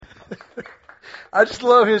I just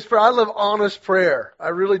love his prayer. I love honest prayer. I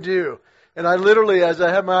really do. And I literally, as I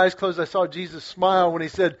had my eyes closed, I saw Jesus smile when he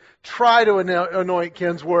said, try to anoint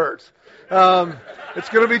Ken's words. It's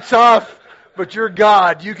going to be tough, but you're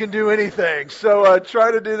God. You can do anything. So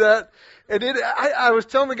try to do that. And I was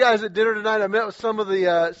telling the guys at dinner tonight, I met with some of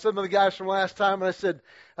the guys from last time, and I said,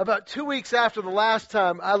 about 2 weeks after the last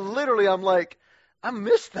time, I'm like, I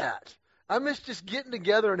miss that. I miss just getting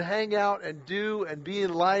together and hang out and do and be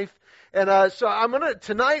in life. And so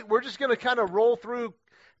tonight we're just going to kind of roll through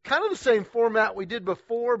kind of the same format we did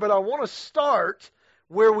before, but I want to start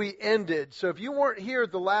where we ended. So if you weren't here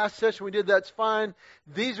at the last session we did, that's fine.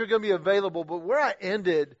 These are going to be available. But where I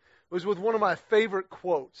ended was with one of my favorite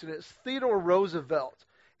quotes, and it's Theodore Roosevelt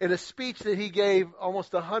in a speech that he gave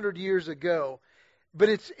almost 100 years ago. But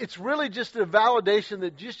it's really just a validation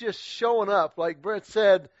that just showing up, like Brett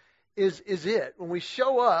said, is it. When we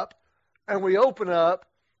show up and we open up,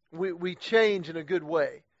 we change in a good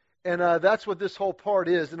way. And that's what this whole part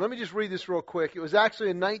is. And let me just read this real quick. It was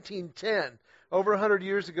actually in 1910, over 100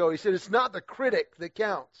 years ago. He said, it's not the critic that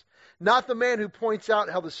counts, not the man who points out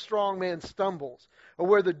how the strong man stumbles, or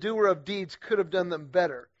where the doer of deeds could have done them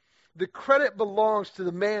better. The credit belongs to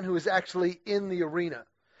the man who is actually in the arena,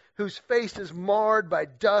 whose face is marred by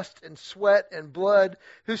dust and sweat and blood,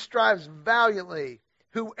 who strives valiantly,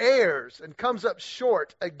 who errs and comes up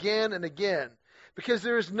short again and again, because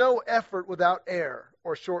there is no effort without error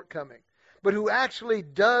or shortcoming, but who actually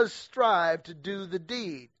does strive to do the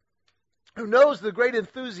deed, who knows the great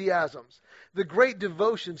enthusiasms, the great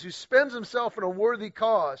devotions, who spends himself in a worthy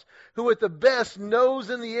cause, who at the best knows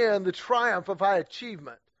in the end the triumph of high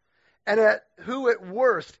achievement, and who at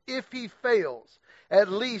worst, if he fails, at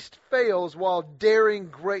least fails while daring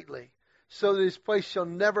greatly, so that his place shall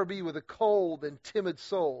never be with the cold and timid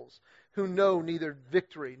souls who know neither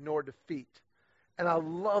victory nor defeat. And I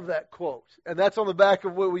love that quote. And that's on the back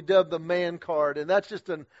of what we dubbed the man card. And that's just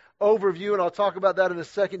an overview, and I'll talk about that in a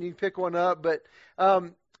second. You can pick one up. But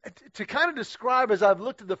to kind of describe, as I've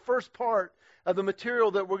looked at the first part of the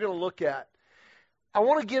material that we're going to look at, I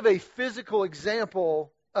want to give a physical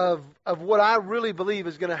example of what I really believe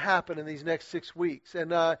is going to happen in these next 6 weeks.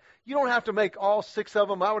 And you don't have to make all 6 of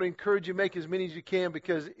them. I would encourage you to make as many as you can,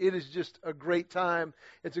 because it is just a great time.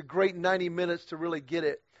 It's a great 90 minutes to really get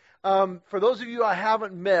it. For those of you I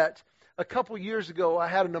haven't met, a couple years ago I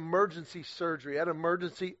had an emergency surgery. I had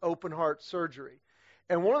emergency open heart surgery.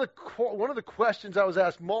 And one of the questions I was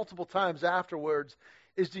asked multiple times afterwards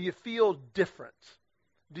is, do you feel different?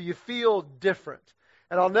 Do you feel different?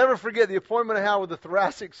 And I'll never forget the appointment I had with the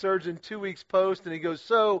thoracic surgeon 2 weeks post, and he goes,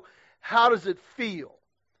 so how does it feel?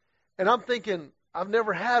 And I'm thinking, I've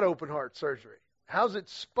never had open heart surgery. How's it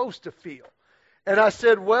supposed to feel? And I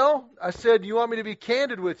said, you want me to be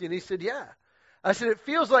candid with you? And he said, yeah. I said, it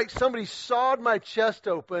feels like somebody sawed my chest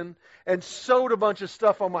open and sewed a bunch of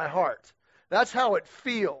stuff on my heart. That's how it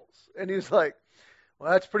feels. And he was like,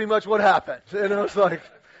 well, that's pretty much what happened. And I was like,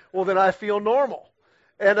 well, then I feel normal.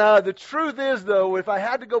 And the truth is, though, if I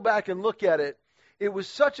had to go back and look at it, it was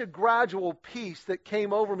such a gradual piece that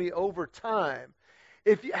came over me over time.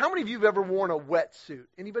 How many of you have ever worn a wetsuit?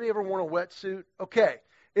 Anybody ever worn a wetsuit? Okay.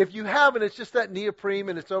 If you haven't, it's just that neoprene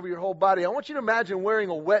and it's over your whole body. I want you to imagine wearing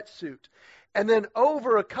a wetsuit. And then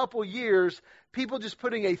over a couple years, people just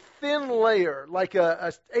putting a thin layer, like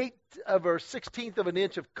a 1/8 or 1/16 of an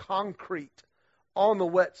inch of concrete on the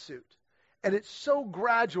wetsuit. And it's so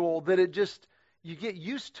gradual that you get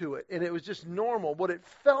used to it. And it was just normal. What it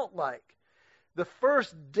felt like, the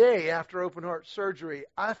first day after open heart surgery,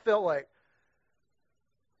 I felt like,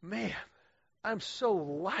 man, I'm so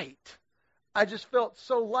light. I just felt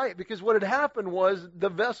so light, because what had happened was the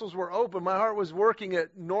vessels were open. My heart was working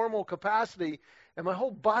at normal capacity, and my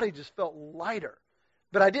whole body just felt lighter.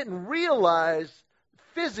 But I didn't realize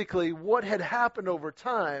physically what had happened over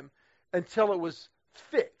time until it was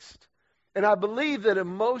fixed. And I believe that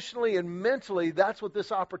emotionally and mentally, that's what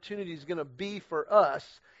this opportunity is going to be for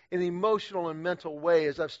us in an emotional and mental way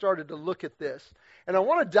as I've started to look at this. And I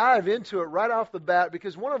want to dive into it right off the bat,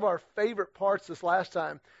 because one of our favorite parts this last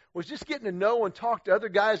time was just getting to know and talk to other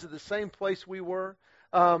guys at the same place we were.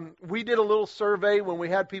 We did a little survey when we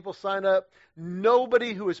had people sign up.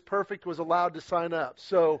 Nobody who is perfect was allowed to sign up.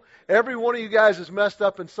 So every one of you guys is messed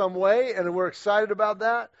up in some way, and we're excited about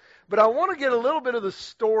that. But I want to get a little bit of the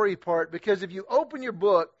story part, because if you open your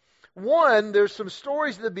book, there's some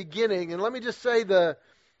stories at the beginning. And let me just say,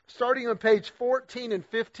 starting on page 14 and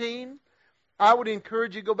 15, I would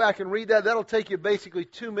encourage you to go back and read that. That'll take you basically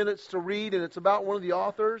 2 minutes to read, and it's about one of the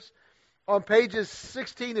authors. On pages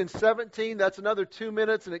 16 and 17, that's another 2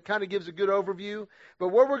 minutes, and it kind of gives a good overview. But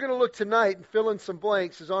where we're going to look tonight and fill in some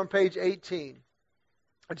blanks is on page 18.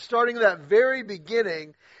 And starting at that very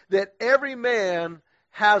beginning, that every man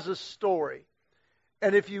has a story.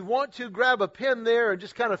 And if you want to, grab a pen there and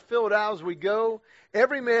just kind of fill it out as we go.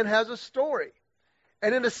 Every man has a story.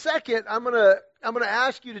 And in a second, I'm going to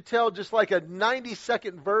ask you to tell just like a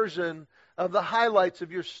 90-second version of the highlights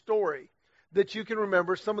of your story that you can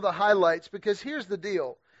remember, some of the highlights. Because here's the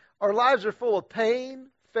deal. Our lives are full of pain,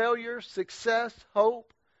 failure, success,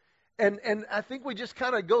 hope. And I think we just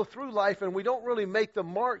kind of go through life and we don't really make the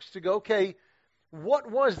marks to go, okay, what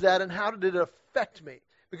was that and how did it affect me?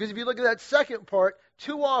 Because if you look at that second part,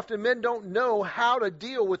 too often men don't know how to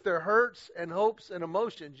deal with their hurts and hopes and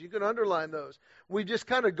emotions. You can underline those. We've just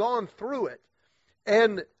kind of gone through it.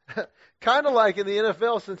 And kind of like in the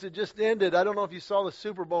NFL, since it just ended, I don't know if you saw the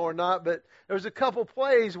Super Bowl or not, but there was a couple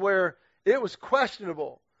plays where it was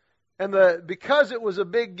questionable. And because it was a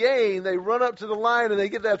big gain, they run up to the line and they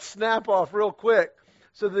get that snap off real quick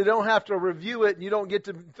so they don't have to review it and you don't get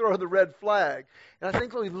to throw the red flag. And I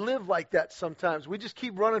think we live like that sometimes. We just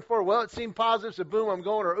keep running forward. Well, it seemed positive, so boom, I'm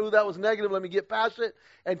going. Or, ooh, that was negative, let me get past it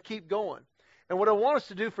and keep going. And what I want us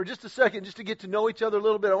to do for just a second, just to get to know each other a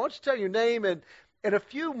little bit, I want you to tell your name and a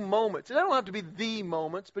few moments. And they don't have to be the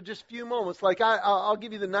moments, but just few moments. Like I'll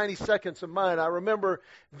give you the 90 seconds of mine. I remember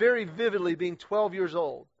very vividly being 12 years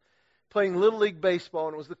old, playing Little League Baseball,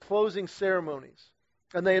 and it was the closing ceremonies.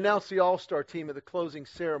 And they announced the All-Star team at the closing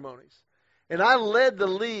ceremonies. And I led the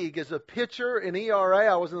league as a pitcher in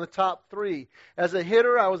ERA. I was in the top 3. As a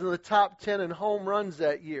hitter, I was in the top 10 in home runs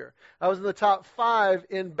that year. I was in the top 5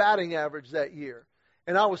 in batting average that year.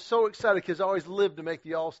 And I was so excited because I always lived to make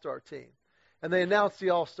the All-Star team. And they announced the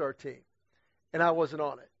All-Star team. And I wasn't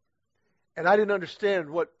on it. And I didn't understand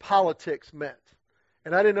what politics meant.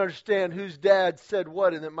 And I didn't understand whose dad said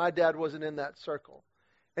what and that my dad wasn't in that circle.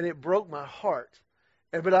 And it broke my heart.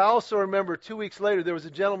 But I also remember 2 weeks later, there was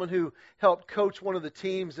a gentleman who helped coach one of the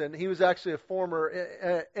teams, and he was actually a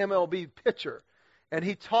former MLB pitcher. And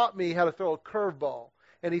he taught me how to throw a curveball.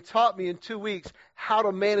 And he taught me in 2 weeks how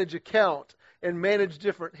to manage a count and manage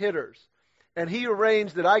different hitters. And he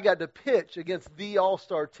arranged that I got to pitch against the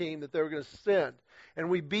All-Star team that they were going to send. And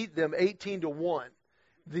we beat them 18-1,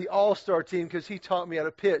 the All-Star team, because he taught me how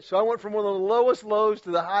to pitch. So I went from one of the lowest lows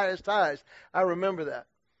to the highest highs. I remember that.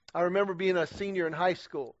 I remember being a senior in high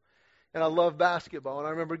school, and I loved basketball, and I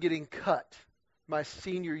remember getting cut my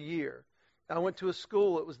senior year. I went to a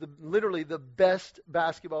school, it was literally the best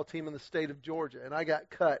basketball team in the state of Georgia, and I got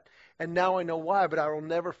cut. And now I know why, but I will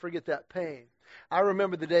never forget that pain. I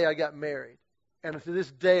remember the day I got married, and to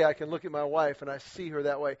this day I can look at my wife, and I see her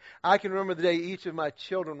that way. I can remember the day each of my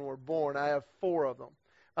children were born. I have 4 of them.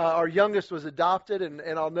 Our youngest was adopted,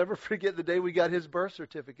 and I'll never forget the day we got his birth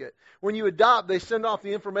certificate. When you adopt, they send off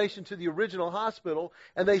the information to the original hospital,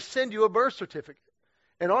 and they send you a birth certificate.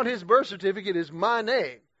 And on his birth certificate is my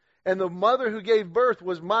name. And the mother who gave birth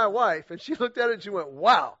was my wife. And she looked at it and she went,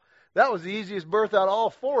 wow, that was the easiest birth out of all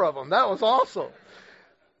 4 of them. That was awesome.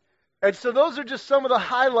 And so those are just some of the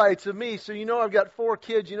highlights of me. So you know I've got 4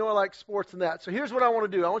 kids. You know I like sports and that. So here's what I want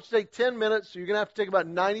to do. I want you to take 10 minutes. So you're going to have to take about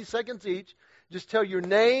 90 seconds each. Just tell your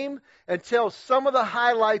name and tell some of the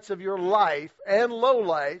highlights of your life and low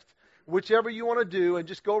life, whichever you want to do, and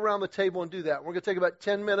just go around the table and do that. We're going to take about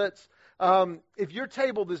 10 minutes. If your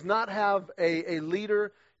table does not have a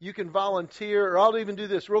leader, you can volunteer, or I'll even do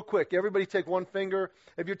this real quick. Everybody take one finger.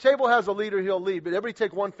 If your table has a leader, he'll lead, but everybody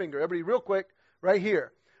take one finger. Everybody real quick, right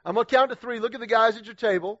here. I'm going to count to 3. Look at the guys at your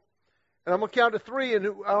table. And I'm going to count to 3, and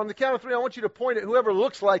on the count of 3, I want you to point at whoever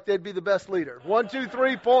looks like they'd be the best leader. 1, 2,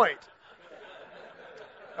 3, point.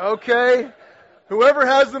 Okay. Whoever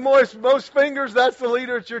has the most fingers, that's the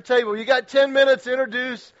leader at your table. You got 10 minutes to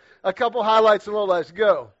introduce a couple highlights and lowlights.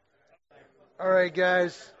 Go. All right,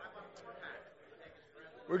 guys.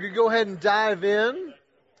 We're going to go ahead and dive in.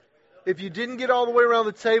 If you didn't get all the way around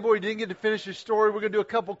the table or you didn't get to finish your story, we're going to do a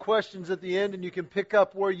couple questions at the end, and you can pick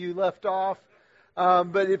up where you left off.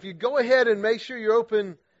 But if you go ahead and make sure you're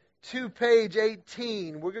open to page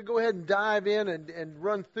 18, we're going to go ahead and dive in and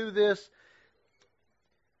run through this.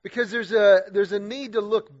 Because there's a need to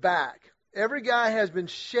look back. Every guy has been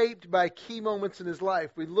shaped by key moments in his life.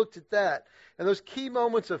 We looked at that. And those key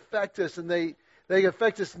moments affect us, and they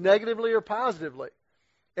affect us negatively or positively.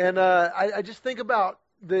 And I just think about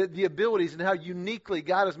the abilities and how uniquely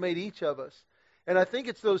God has made each of us. And I think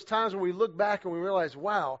it's those times when we look back and we realize,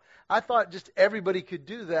 wow, I thought just everybody could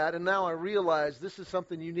do that, and now I realize this is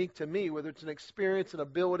something unique to me, whether it's an experience, an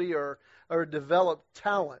ability, or a developed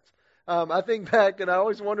talent. I think back, and I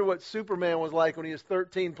always wonder what Superman was like when he was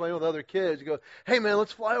 13 playing with other kids. You go, hey, man,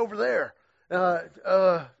 let's fly over there.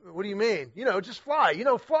 What do you mean? Just fly.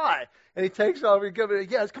 Fly. And he takes off. And he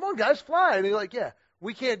comes, yeah, come on, guys, fly. And he's like, yeah,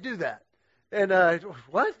 we can't do that. And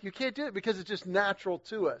what? You can't do it because it's just natural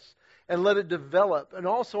to us. And let it develop. And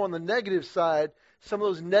also on the negative side, some of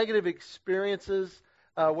those negative experiences,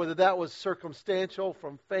 whether that was circumstantial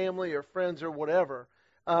from family or friends or whatever,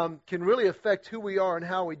 can really affect who we are and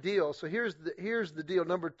how we deal. So here's the deal.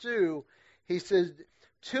 Number 2, he says,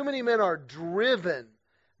 too many men are driven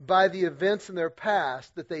by the events in their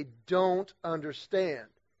past that they don't understand.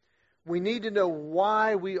 We need to know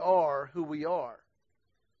why we are who we are.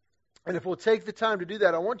 And if we'll take the time to do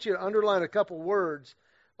that, I want you to underline a couple words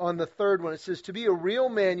on the third one. It says, to be a real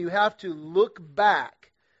man, you have to look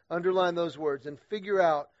back, underline those words, and figure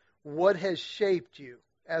out what has shaped you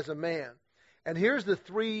as a man. And here's the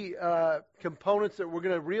 3 components that we're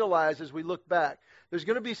going to realize as we look back. There's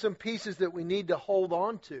going to be some pieces that we need to hold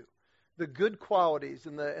on to. The good qualities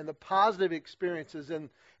and the positive experiences and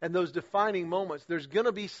those defining moments. There's going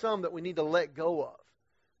to be some that we need to let go of.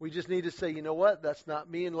 We just need to say, you know what, that's not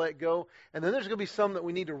me, and let go. And then there's going to be some that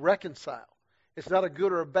we need to reconcile. It's not a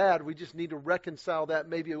good or a bad. We just need to reconcile that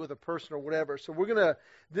maybe with a person or whatever. So we're going to,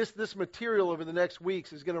 this material over the next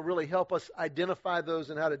weeks is going to really help us identify those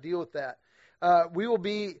and how to deal with that. We will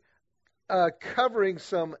be covering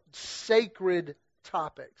some sacred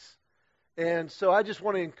topics. And so I just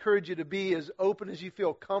want to encourage you to be as open as you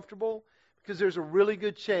feel comfortable, because there's a really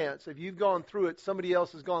good chance if you've gone through it, somebody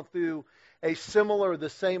else has gone through a similar or the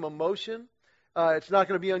same emotion. It's not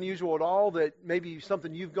going to be unusual at all that maybe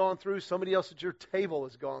something you've gone through, somebody else at your table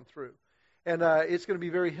has gone through. And it's going to be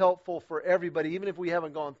very helpful for everybody, even if we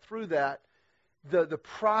haven't gone through that. The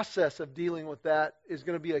process of dealing with that is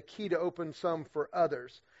going to be a key to open some for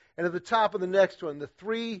others. And at the top of the next one, the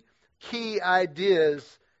 3 key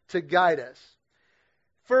ideas to guide us.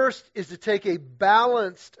 First is to take a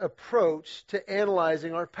balanced approach to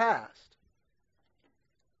analyzing our past.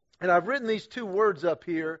 And I've written these 2 words up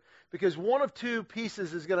here because one of 2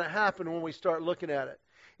 pieces is going to happen when we start looking at it.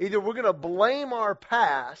 Either we're going to blame our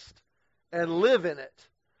past and live in it,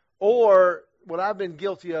 or what I've been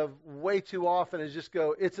guilty of way too often is just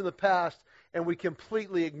go, it's in the past, and we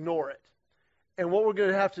completely ignore it. And what we're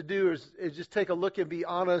going to have to do is just take a look and be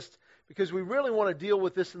honest, because we really want to deal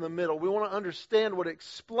with this in the middle. We want to understand what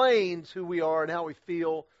explains who we are and how we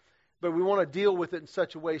feel, but we want to deal with it in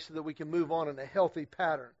such a way so that we can move on in a healthy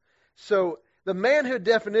pattern. So the manhood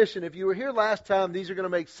definition, if you were here last time, these are going to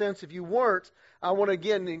make sense. If you weren't, I want to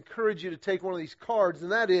again encourage you to take one of these cards,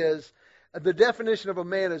 and that is the definition of a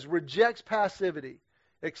man is rejects passivity,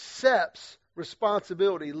 accepts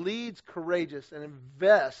responsibility, leads courageous, and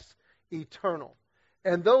invests eternal.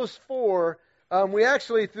 And those 4, we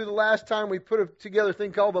actually, through the last time, we put together a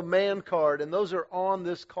thing called the man card, and those are on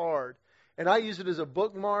this card. And I use it as a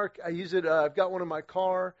bookmark. I use it, I've got one in my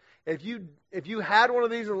car. If you had one of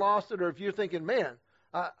these and lost it, or if you're thinking, man,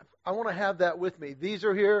 I want to have that with me. These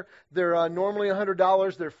are here. They're normally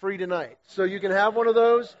 $100. They're free tonight. So you can have one of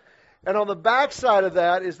those. And on the back side of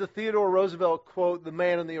that is the Theodore Roosevelt quote, the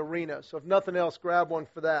man in the arena. So if nothing else, grab one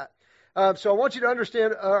for that. So I want you to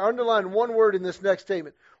underline one word in this next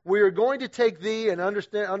statement. We are going to take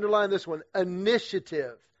underline this one,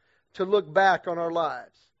 initiative, to look back on our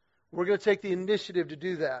lives. We're going to take the initiative to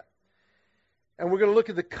do that. And we're going to look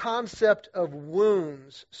at the concept of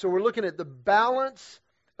wounds. So we're looking at the balance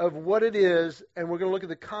of what it is, and we're going to look at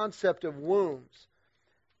the concept of wounds.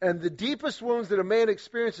 And the deepest wounds that a man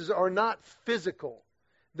experiences are not physical.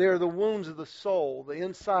 They are the wounds of the soul, the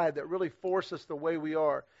inside, that really force us the way we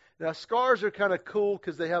are. Now, scars are kind of cool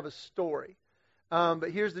because they have a story. But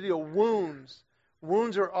here's the deal.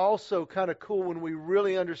 Wounds are also kind of cool when we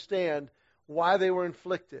really understand why they were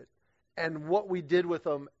inflicted and what we did with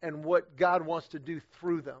them and what God wants to do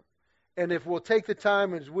through them. And if we'll take the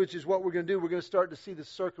time, which is what we're going to do, we're going to start to see the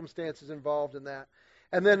circumstances involved in that.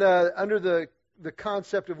 And then under the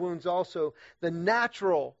concept of wounds also, the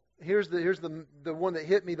natural, here's the one that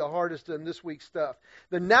hit me the hardest in this week's stuff.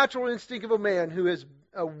 The natural instinct of a man who has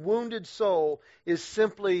a wounded soul is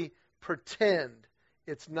simply pretend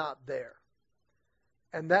it's not there.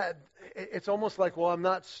 And that, it's almost like, well, I'm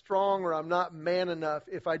not strong or I'm not man enough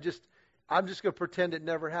if I'm just going to pretend it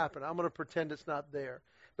never happened. I'm going to pretend it's not there.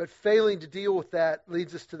 But failing to deal with that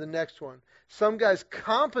leads us to the next one. Some guys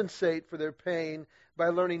compensate for their pain by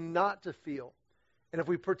learning not to feel. And if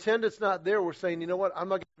we pretend it's not there, we're saying, you know what, I'm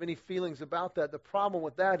not going to have any feelings about that. The problem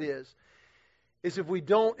with that is if we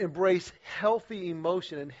don't embrace healthy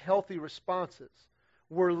emotion and healthy responses,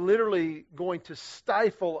 we're literally going to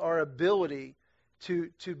stifle our ability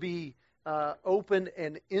to be open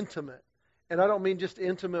and intimate. And I don't mean just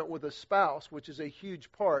intimate with a spouse, which is a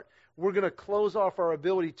huge part. We're going to close off our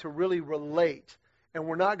ability to really relate. And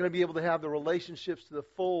we're not going to be able to have the relationships to the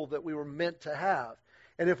full that we were meant to have.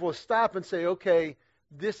 And if we'll stop and say, okay,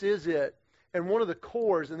 this is it. And one of the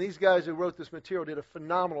cores, and these guys who wrote this material did a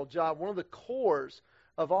phenomenal job, one of the cores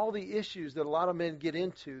of all the issues that a lot of men get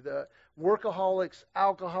into, the workaholics,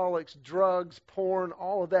 alcoholics, drugs, porn,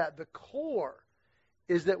 all of that, the core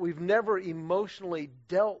is that we've never emotionally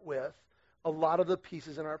dealt with a lot of the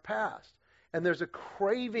pieces in our past. And there's a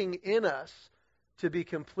craving in us to be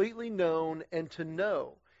completely known and to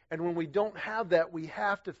know. And when we don't have that, we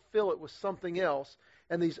have to fill it with something else.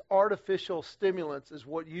 And these artificial stimulants is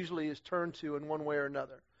what usually is turned to in one way or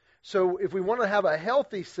another. So if we want to have a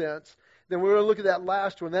healthy sense, then we're going to look at that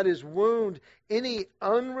last one. That is wound, any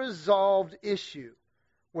unresolved issue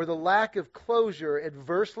where the lack of closure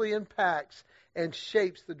adversely impacts and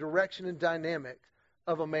shapes the direction and dynamic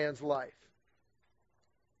of a man's life.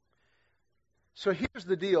 So here's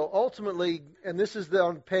the deal. Ultimately, and this is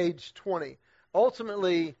on page 20,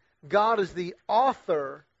 ultimately, God is the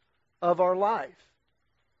author of our life.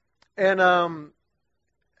 And I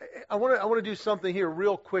want to do something here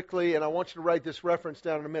real quickly, and I want you to write this reference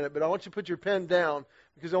down in a minute, but I want you to put your pen down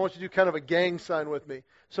because I want you to do kind of a gang sign with me.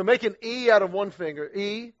 So make an E out of one finger.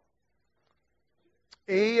 E,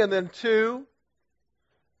 and then 2,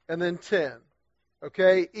 and then 10.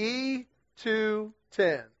 Okay? E, 2,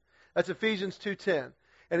 10. That's Ephesians 2:10.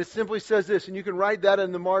 And it simply says this, and you can write that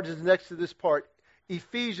in the margins next to this part.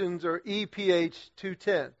 Ephesians, or EPH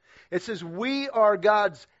 2:10. It says, we are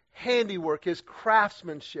God's handiwork, His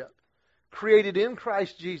craftsmanship, created in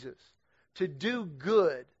Christ Jesus to do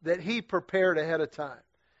good that He prepared ahead of time.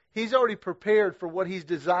 He's already prepared for what He's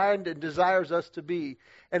designed and desires us to be,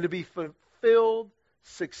 and to be fulfilled,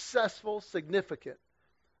 successful, significant.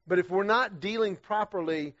 But if we're not dealing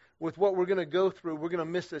properly with what we're going to go through, we're going to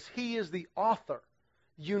miss this. He is the author,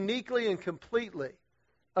 uniquely and completely,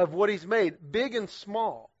 of what He's made, big and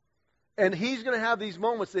small. And He's going to have these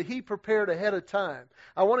moments that He prepared ahead of time.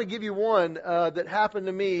 I want to give you one that happened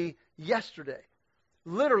to me yesterday.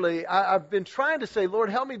 Literally, I've been trying to say, Lord,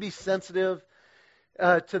 help me be sensitive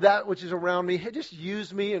to that which is around me. Just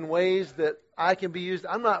use me in ways that I can be used.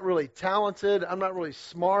 I'm not really talented. I'm not really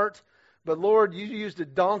smart. But Lord, you used a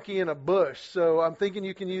donkey in a bush, so I'm thinking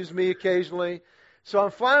you can use me occasionally. So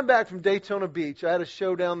I'm flying back from Daytona Beach. I had a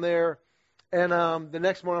show down there, and the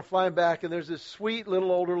next morning I'm flying back, and there's this sweet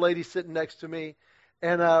little older lady sitting next to me,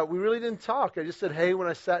 and we really didn't talk. I just said hey when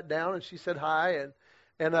I sat down, and she said hi,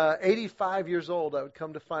 and 85 years old, I would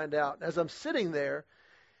come to find out. As I'm sitting there,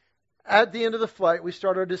 at the end of the flight, we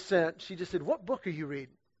start our descent. She just said, what book are you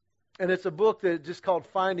reading? And it's a book that just called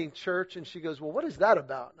Finding Church. And she goes, well, what is that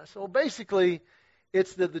about? And I said, well, basically,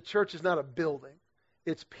 it's that the church is not a building.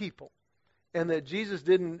 It's people. And that Jesus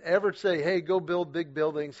didn't ever say, hey, go build big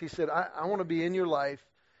buildings. He said, I want to be in your life,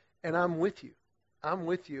 and I'm with you. I'm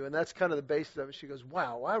with you. And that's kind of the basis of it. She goes,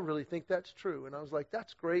 wow, I really think that's true. And I was like,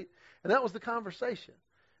 that's great. And that was the conversation.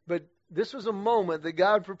 But this was a moment that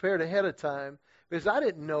God prepared ahead of time because I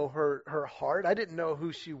didn't know her heart. I didn't know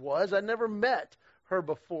who she was. I never met her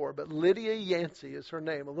before, but Lydia Yancey is her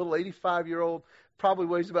name, a little 85-year-old, probably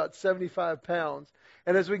weighs about 75 pounds.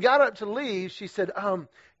 And as we got up to leave, she said,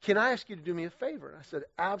 can I ask you to do me a favor? And I said,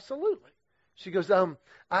 absolutely. She goes,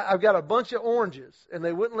 I've got a bunch of oranges, and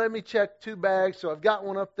they wouldn't let me check 2 bags, so I've got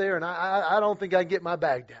one up there, and I don't think I can get my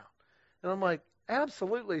bag down. And I'm like,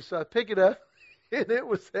 absolutely. So I pick it up, and it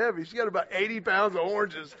was heavy. She got about 80 pounds of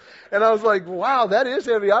oranges. And I was like, wow, that is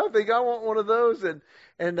heavy. I think I want one of those.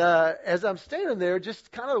 And as I'm standing there,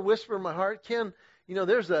 just kind of a whisper in my heart, Ken, you know,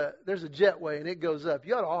 there's a jetway, and it goes up.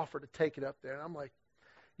 You ought to offer to take it up there. And I'm like,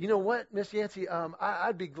 you know what, Miss Yancey,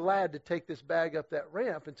 I'd be glad to take this bag up that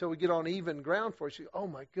ramp until we get on even ground for it. She goes, oh,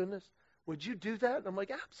 my goodness, would you do that? And I'm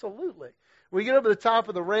like, absolutely. We get up at the top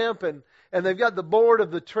of the ramp, and they've got the board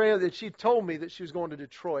of the train that she told me that she was going to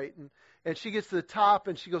Detroit. And she gets to the top,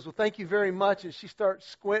 and she goes, well, thank you very much. And she starts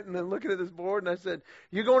squinting and looking at this board. And I said,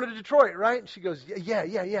 you're going to Detroit, right? And she goes,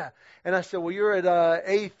 yeah. And I said, well, you're at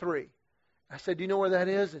A3. I said, do you know where that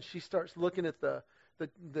is? And she starts looking at the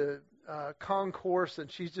concourse,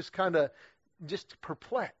 and she's just kind of just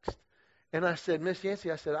perplexed. And I said, Miss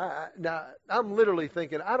Yancey, I said, now I'm literally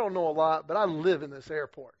thinking, I don't know a lot, but I live in this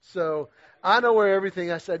airport. So I know where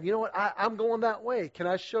everything. I said, you know what? I'm going that way. Can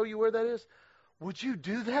I show you where that is? Would you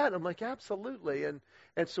do that? I'm like, absolutely. And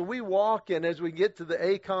so we walk, and as we get to the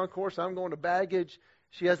A concourse, I'm going to baggage.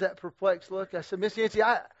 She has that perplexed look. I said, Miss Yancey,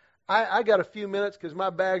 I got a few minutes because my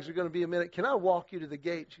bags are going to be a minute. Can I walk you to the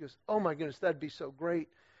gate? She goes, oh, my goodness, that'd be so great.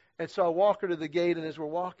 And so I walk her to the gate, and as we're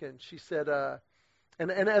walking, she said,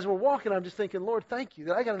 and as we're walking, I'm just thinking, Lord, thank you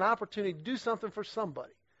that I got an opportunity to do something for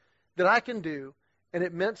somebody that I can do, and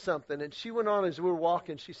it meant something. And she went on as we were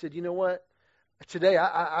walking, she said, you know what? Today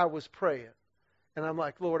I was praying, and I'm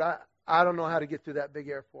like, Lord, I don't know how to get through that big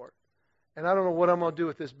airport, and I don't know what I'm going to do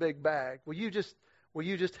with this big bag. Will you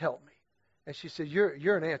just help me? And she said,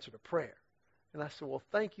 you're an answer to prayer. And I said, well,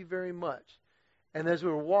 thank you very much. And as we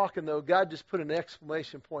were walking, though, God just put an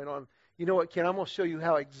exclamation point on, you know what, Ken, I'm going to show you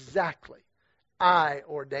how exactly I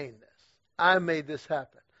ordained this. I made this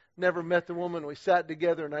happen. Never met the woman. We sat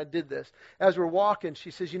together, and I did this. As we're walking,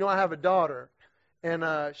 she says, you know, I have a daughter, and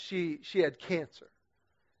she had cancer.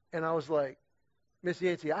 And I was like, Miss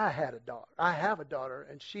Yancey, I have a daughter,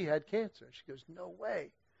 and she had cancer. And she goes, no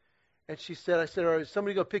way. And she said, I said, is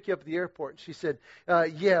somebody going to pick you up at the airport? And she said,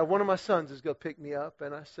 yeah, one of my sons is going to pick me up.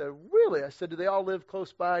 And I said, really? I said, do they all live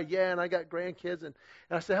close by? Yeah, and I got grandkids. And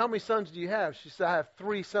I said, how many sons do you have? She said, I have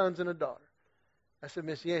 3 sons and a daughter. I said,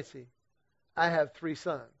 Miss Yancey, I have 3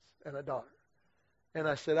 sons and a daughter. And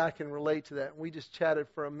I said, I can relate to that. And we just chatted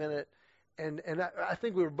for a minute. And I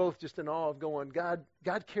think we were both just in awe of going, God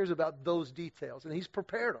cares about those details, and He's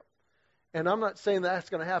prepared them. And I'm not saying that's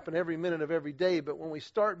going to happen every minute of every day, but when we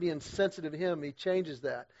start being sensitive to Him, He changes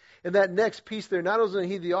that. And that next piece there, not only is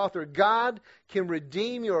He the author, God can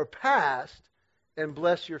redeem your past and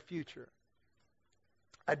bless your future.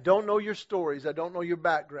 I don't know your stories. I don't know your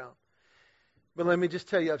background. But let me just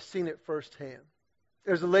tell you, I've seen it firsthand.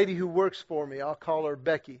 There's a lady who works for me. I'll call her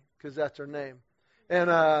Becky because that's her name.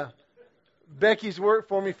 And Becky's worked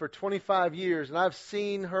for me for 25 years, and I've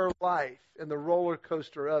seen her life and the roller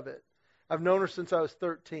coaster of it. I've known her since I was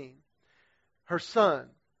 13. Her son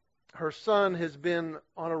has been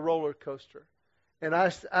on a roller coaster. And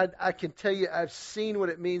I can tell you, I've seen what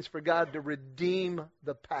it means for God to redeem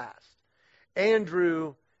the past.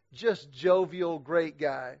 Andrew, just jovial, great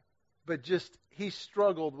guy, but just he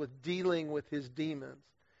struggled with dealing with his demons.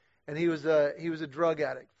 And he was a drug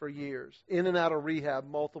addict for years, in and out of rehab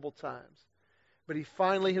multiple times. But he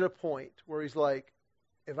finally hit a point where he's like,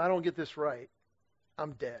 if I don't get this right,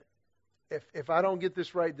 I'm dead. If I don't get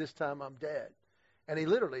this right this time, I'm dead. And he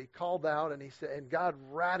literally called out, and he said, and God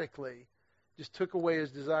radically just took away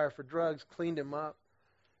his desire for drugs, cleaned him up.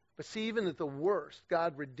 But see, even at the worst,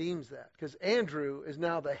 God redeems that. Because Andrew is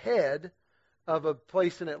now the head of a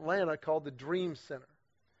place in Atlanta called the Dream Center,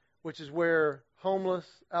 which is where homeless,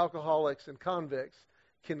 alcoholics, and convicts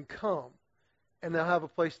can come. And they'll have a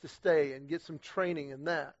place to stay and get some training in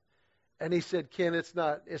that. And he said, Ken, it's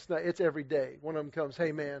every day. One of them comes,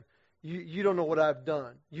 hey, man, you don't know what I've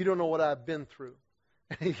done. You don't know what I've been through.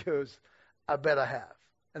 And he goes, I bet I have.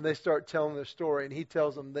 And they start telling their story, and he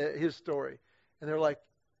tells them his story. And they're like,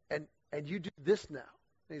 and you do this now?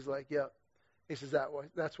 And he's like, yep. He says,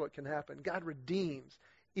 that's what can happen. God redeems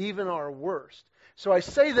even our worst. So I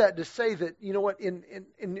say that to say that, you know what, in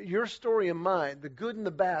your story and mine, the good and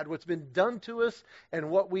the bad, what's been done to us and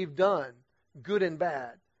what we've done, good and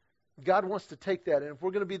bad, God wants to take that, and if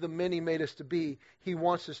we're going to be the men He made us to be, He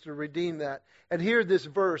wants us to redeem that. And here, this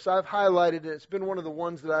verse, I've highlighted it. It's been one of the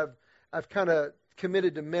ones that I've kind of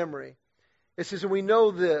committed to memory. It says, and we know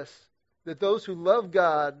this, that those who love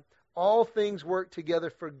God, all things work together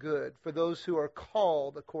for good, for those who are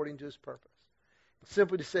called according to His purpose. It's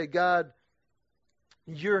simply to say, God,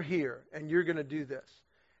 you're here, and you're going to do this.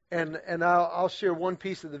 And I'll share one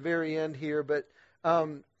piece at the very end here, but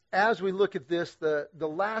as we look at this, the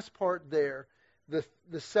last part there,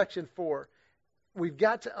 the section 4, we've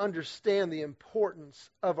got to understand the importance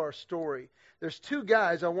of our story. There's 2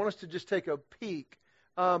 guys. I want us to just take a peek.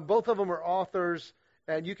 Both of them are authors,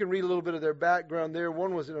 and you can read a little bit of their background there.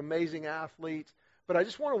 One was an amazing athlete. But I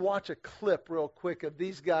just want to watch a clip real quick of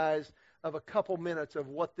these guys of a couple minutes of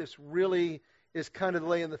what this really is kind of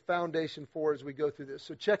laying the foundation for as we go through this.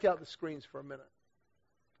 So check out the screens for a minute.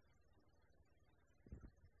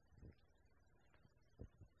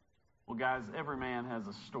 Well, guys, every man has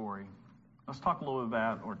a story. Let's talk a little bit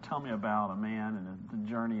about, or tell me about a man and the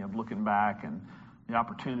journey of looking back and the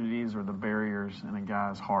opportunities or the barriers in a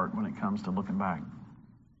guy's heart when it comes to looking back.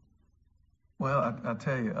 Well, I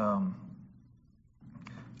tell you,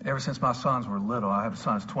 ever since my sons were little, I have a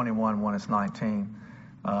son that's 21, one is 19.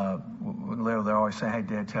 When little, they're always saying, hey,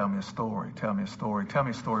 Dad, tell me a story, tell me a story, tell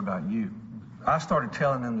me a story about you. I started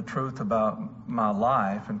telling them the truth about my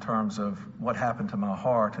life in terms of what happened to my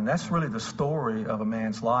heart. And that's really the story of a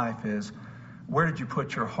man's life is, where did you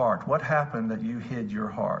put your heart? What happened that you hid your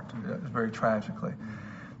heart? Very tragically.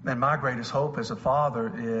 And my greatest hope as a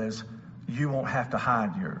father is you won't have to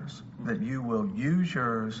hide yours, that you will use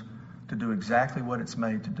yours to do exactly what it's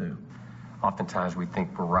made to do. Oftentimes we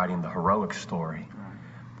think we're writing the heroic story.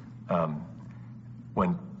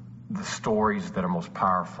 When the stories that are most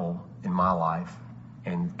powerful in my life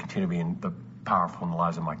and continue to be powerful in the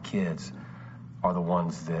lives of my kids are the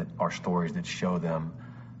ones that are stories that show them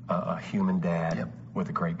a human dad with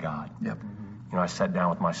a great God. Yep. You know, I sat down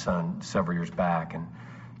with my son several years back, and,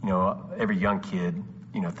 you know, every young kid,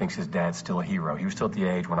 you know, thinks his dad's still a hero. He was still at the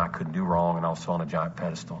age when I couldn't do wrong, and I was still on a giant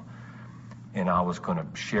pedestal. And I was going to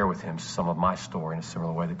share with him some of my story in a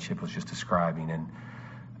similar way that Chip was just describing. And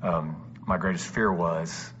my greatest fear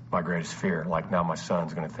was my greatest fear. Like, now my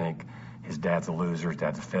son's going to think his dad's a loser, his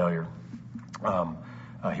dad's a failure.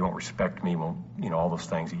 He won't respect me, won't, you know, all those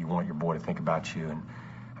things that you want your boy to think about you. And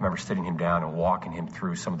I remember sitting him down and walking him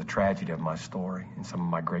through some of the tragedy of my story and some of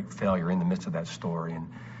my great failure in the midst of that story,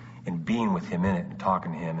 and being with him in it and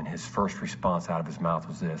talking to him. And his first response out of his mouth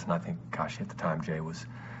was this. And I think, gosh, at the time, Jay was,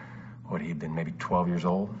 what, he'd been maybe 12 years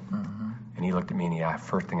old. Mm-hmm. And he looked at me, and the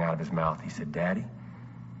first thing out of his mouth, he said, "Daddy,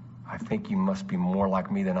 I think you must be more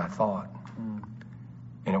like me than I thought."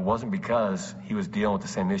 And it wasn't because he was dealing with the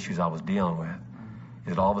same issues I was dealing with.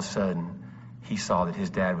 That all of a sudden, he saw that his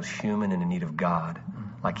dad was human and in need of God.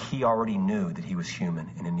 Like he already knew that he was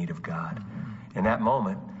human and in need of God. In that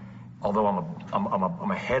moment, although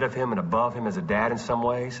I'm ahead of him and above him as a dad in some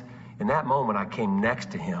ways, in that moment I came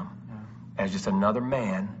next to him as just another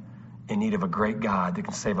man in need of a great God that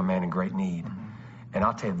can save a man in great need. And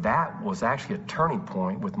I'll tell you, that was actually a turning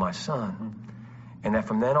point with my son. And that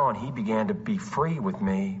from then on, he began to be free with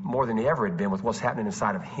me more than he ever had been with what's happening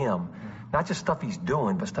inside of him. Not just stuff he's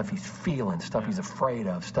doing, but stuff he's feeling, stuff he's afraid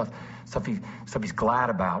of, stuff he's glad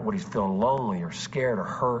about, what he's feeling lonely or scared or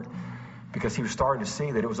hurt. Because he was starting to see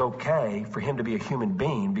that it was okay for him to be a human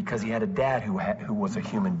being because he had a dad who was a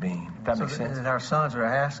human being. If that makes sense? And our sons are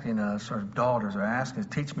asking us, or daughters are asking us,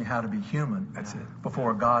 teach me how to be human. That's it.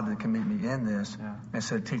 Before a God that can meet me in this,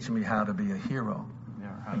 instead of teaching me how to be a hero.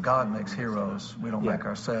 And God makes heroes. We don't make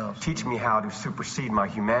ourselves. Teach me how to supersede my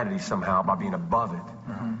humanity somehow by being above it.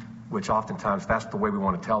 Which oftentimes that's the way we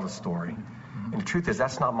want to tell the story. And the truth is,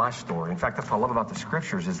 that's not my story. In fact, that's what I love about the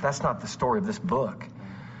scriptures, is that's not the story of this book.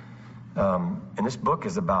 And this book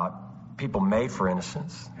is about people made for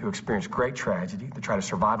innocence who experience great tragedy, that try to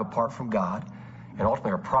survive apart from God, and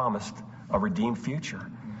ultimately are promised a redeemed future.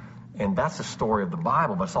 And that's the story of the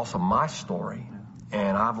Bible, but it's also my story.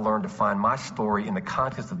 And I've learned to find my story in the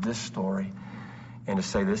context of this story, and to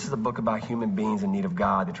say this is a book about human beings in need of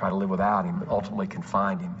God that try to live without him, but ultimately can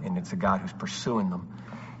find him. And it's a God who's pursuing them.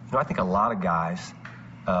 You know, I think a lot of guys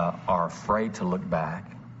are afraid to look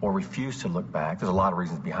back or refuse to look back. There's a lot of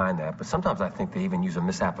reasons behind that. But sometimes I think they even use a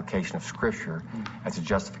misapplication of Scripture as a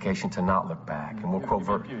justification to not look back. And we'll quote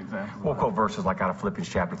verses like out of Philippians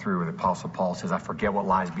chapter 3 where the Apostle Paul says, "I forget what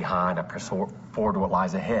lies behind, I press forward to what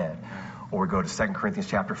lies ahead." Or we go to 2 Corinthians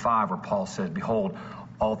chapter 5 where Paul says, "Behold,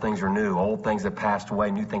 all things are new. Old things have passed away.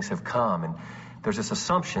 New things have come." And there's this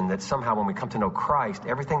assumption that somehow when we come to know Christ,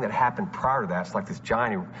 everything that happened prior to that is like this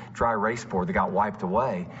giant dry erase board that got wiped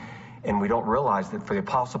away. And we don't realize that for the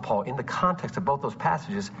Apostle Paul, in the context of both those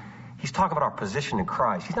passages, he's talking about our position in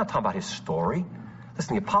Christ. He's not talking about his story.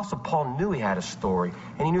 Listen, the Apostle Paul knew he had a story,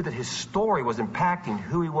 and he knew that his story was impacting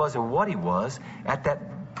who he was and what he was at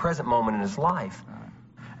that present moment in his life.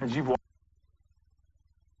 As you've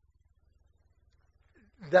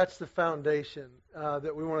That's the foundation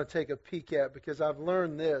that we want to take a peek at, because I've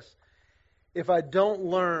learned this. If I don't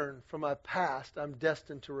learn from my past, I'm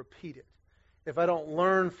destined to repeat it. If I don't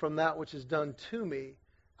learn from that which is done to me,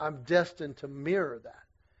 I'm destined to mirror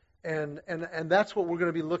that. And that's what we're going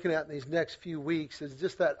to be looking at in these next few weeks, is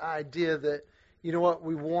just that idea that, you know what,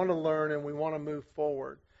 we want to learn and we want to move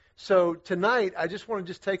forward. So tonight, I just want to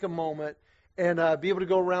just take a moment and be able to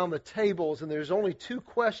go around the tables, and there's only 2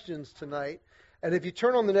 questions tonight. And if you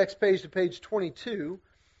turn on the next page to page 22,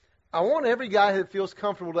 I want every guy that feels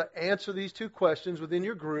comfortable to answer these 2 questions within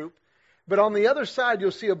your group. But on the other side,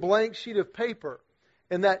 you'll see a blank sheet of paper.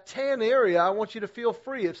 In that tan area, I want you to feel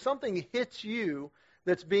free. If something hits you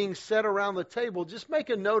that's being said around the table, just make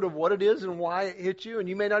a note of what it is and why it hit you. And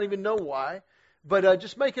you may not even know why, but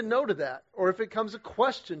just make a note of that. Or if it comes a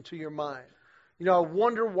question to your mind, you know, I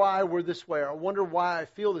wonder why we're this way, or I wonder why I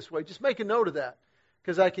feel this way. Just make a note of that.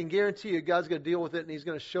 Because I can guarantee you God's going to deal with it, and he's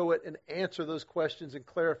going to show it and answer those questions and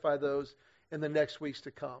clarify those in the next weeks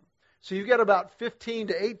to come. So you've got about 15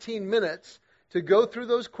 to 18 minutes to go through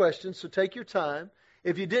those questions, so take your time.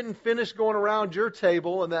 If you didn't finish going around your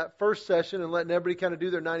table in that first session and letting everybody kind of do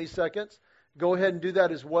their 90 seconds, go ahead and do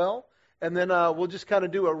that as well. And then we'll just kind of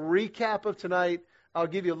do a recap of tonight. I'll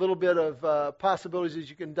give you a little bit of possibilities as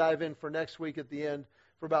you can dive in for next week at the end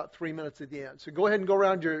for about 3 minutes at the end. So go ahead and go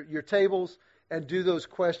around your tables and do those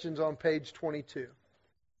questions on page 22.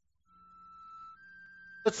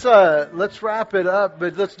 Let's wrap it up,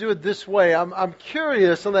 but let's do it this way. I'm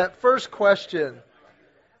curious on that first question.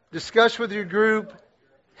 Discuss with your group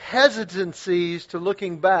hesitancies to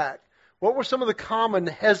looking back. What were some of the common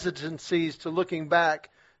hesitancies to looking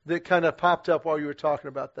back that kind of popped up while you were talking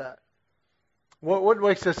about that? What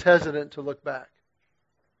makes us hesitant to look back?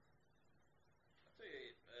 I'll tell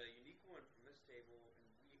you a unique one from this table.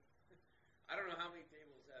 I don't know how many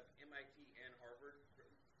tables have MIT and Harvard.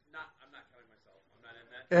 I'm not counting myself. I'm not in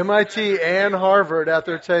that. MIT and Harvard at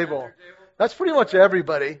their table. That's pretty much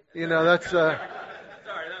everybody. You know, that's. Sorry,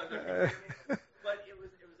 that was okay. But it was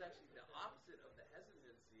actually the opposite of the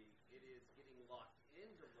hesitancy. It is getting locked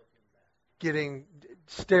into looking back.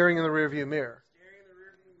 Staring in the rearview mirror. Staring in the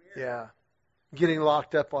rearview mirror. Yeah. Getting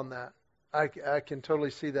locked up on that. I can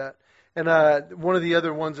totally see that. And one of the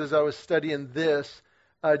other ones as I was studying this,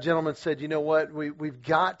 a gentleman said, you know what, we've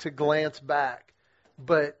got to glance back.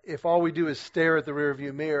 But if all we do is stare at the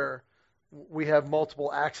rearview mirror, we have multiple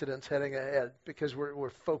accidents heading ahead because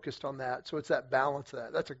we're focused on that. So it's that balance of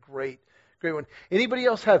that. That's a great one. Anybody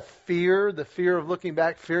else have fear, the fear of looking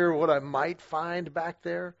back, fear of what I might find back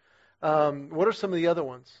there? What are some of the other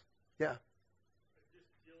ones? Yeah.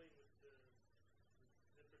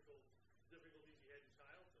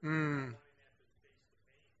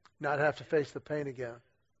 Not have to face the pain again.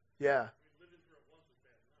 Yeah.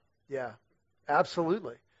 Yeah,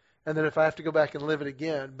 absolutely. And then if I have to go back and live it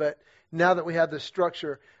again. But now that we have this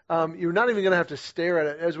structure, you're not even going to have to stare at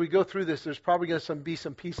it. As we go through this, there's probably going to be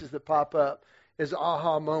some pieces that pop up as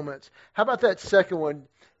aha moments. How about that second one?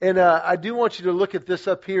 And I do want you to look at this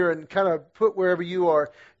up here and kind of put wherever you are.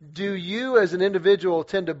 Do you as an individual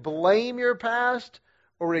tend to blame your past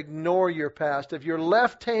or ignore your past? If your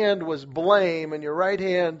left hand was blame and your right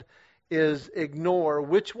hand is ignore,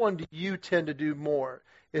 which one do you tend to do more?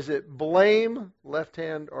 Is it blame, left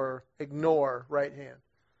hand, or ignore, right hand?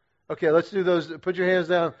 Okay, let's do those. Put your hands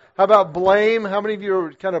down. How about blame? How many of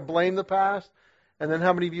you kind of blame the past? And then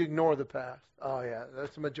how many of you ignore the past? Oh, yeah,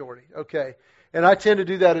 that's the majority. Okay, and I tend to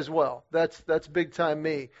do that as well. That's big time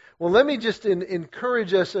me. Well, let me just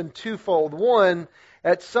encourage us in twofold. One,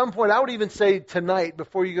 at some point, I would even say tonight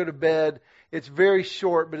before you go to bed, it's very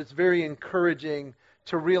short, but it's very encouraging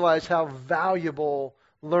to realize how valuable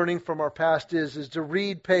learning from our past is to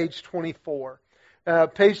read page 24.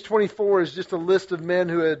 Page 24 is just a list of men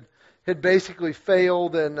who had basically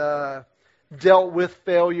failed and dealt with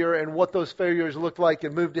failure and what those failures looked like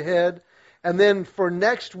and moved ahead. And then for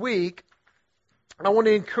next week, I want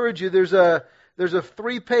to encourage you, there's a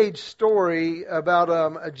 3-page story about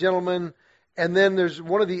a gentleman, and then there's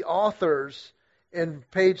one of the authors in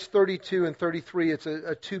page 32 and 33. It's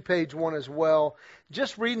a 2-page one as well.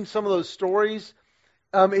 Just reading some of those stories,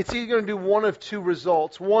 it's either going to do one of two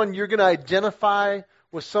results. One, you're going to identify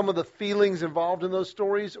with some of the feelings involved in those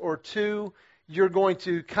stories, or two, you're going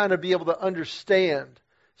to kind of be able to understand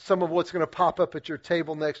some of what's going to pop up at your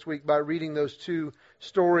table next week by reading those two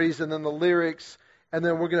stories and then the lyrics, and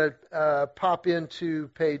then we're going to pop into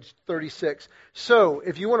page 36. So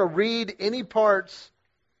if you want to read any parts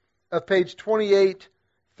of page 28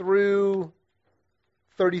 through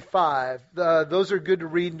 35. Those are good to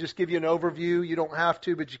read and just give you an overview. You don't have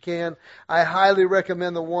to, but you can. I highly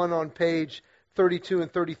recommend the one on page 32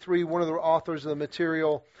 and 33. One of the authors of the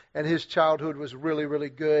material and his childhood was really, really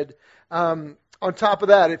good. On top of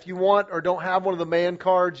that, if you want or don't have one of the man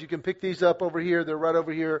cards, you can pick these up over here. They're right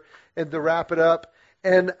over here, and to wrap it up.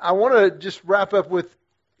 And I want to just wrap up with,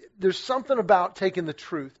 there's something about taking the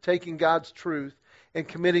truth, taking God's truth, and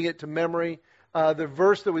committing it to memory. The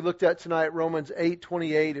verse that we looked at tonight, Romans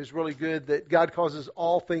 8:28, is really good, that God causes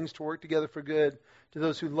all things to work together for good to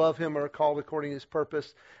those who love Him and are called according to His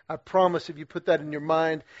purpose. I promise if you put that in your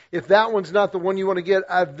mind, if that one's not the one you want to get,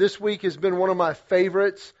 this week has been one of my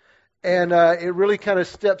favorites, and it really kind of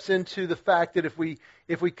steps into the fact that if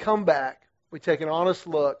we come back, we take an honest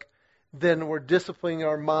look, then we're disciplining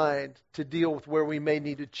our mind to deal with where we may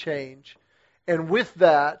need to change. And with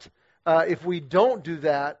that, if we don't do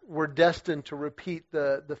that, we're destined to repeat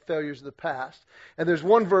the failures of the past. And there's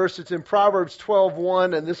one verse, it's in Proverbs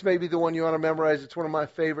 12:1, and this may be the one you want to memorize. It's one of my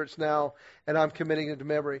favorites now, and I'm committing it to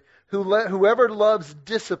memory. Whoever loves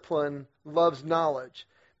discipline loves knowledge,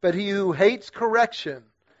 but he who hates correction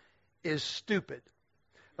is stupid.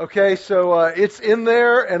 Okay, so it's in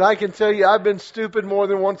there, and I can tell you I've been stupid more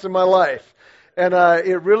than once in my life. And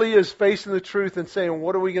it really is facing the truth and saying,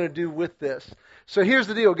 what are we going to do with this? So here's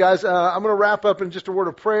the deal, guys. I'm going to wrap up in just a word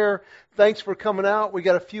of prayer. Thanks for coming out. We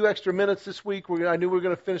got a few extra minutes this week. I knew we were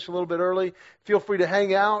going to finish a little bit early. Feel free to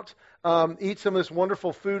hang out, eat some of this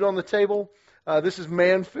wonderful food on the table. This is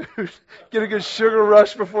man food. Get a good sugar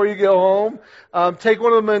rush before you go home. Take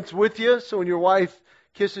one of the mints with you, so when your wife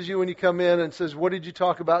kisses you when you come in and says, "What did you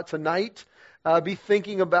talk about tonight?" Be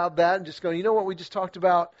thinking about that and just going, you know what we just talked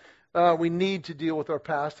about? We need to deal with our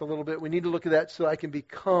past a little bit. We need to look at that so I can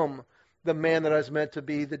become the man that I was meant to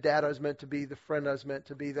be, the dad I was meant to be, the friend I was meant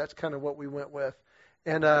to be. That's kind of what we went with.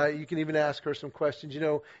 And you can even ask her some questions. You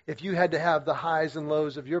know, if you had to have the highs and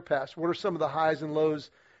lows of your past, what are some of the highs and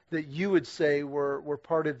lows that you would say were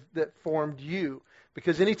part of that formed you?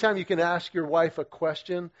 Because anytime you can ask your wife a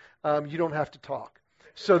question, you don't have to talk.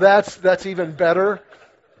 So that's even better.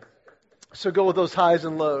 So go with those highs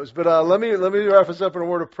and lows. But let me wrap us up in a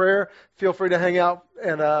word of prayer. Feel free to hang out,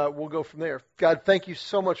 and we'll go from there. God, thank you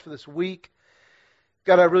so much for this week.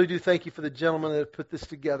 God, I really do thank you for the gentlemen that have put this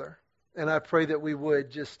together. And I pray that we would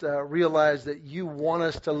just realize that you want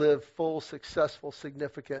us to live full, successful,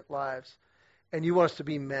 significant lives. And you want us to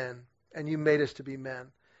be men. And you made us to be men.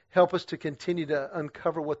 Help us to continue to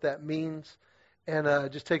uncover what that means. And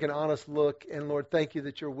just take an honest look. And Lord, thank you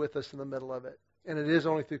that you're with us in the middle of it. And it is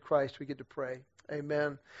only through Christ we get to pray.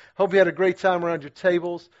 Amen. Hope you had a great time around your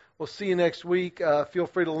tables. We'll see you next week. Feel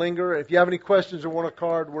free to linger. If you have any questions or want a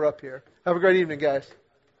card, we're up here. Have a great evening, guys.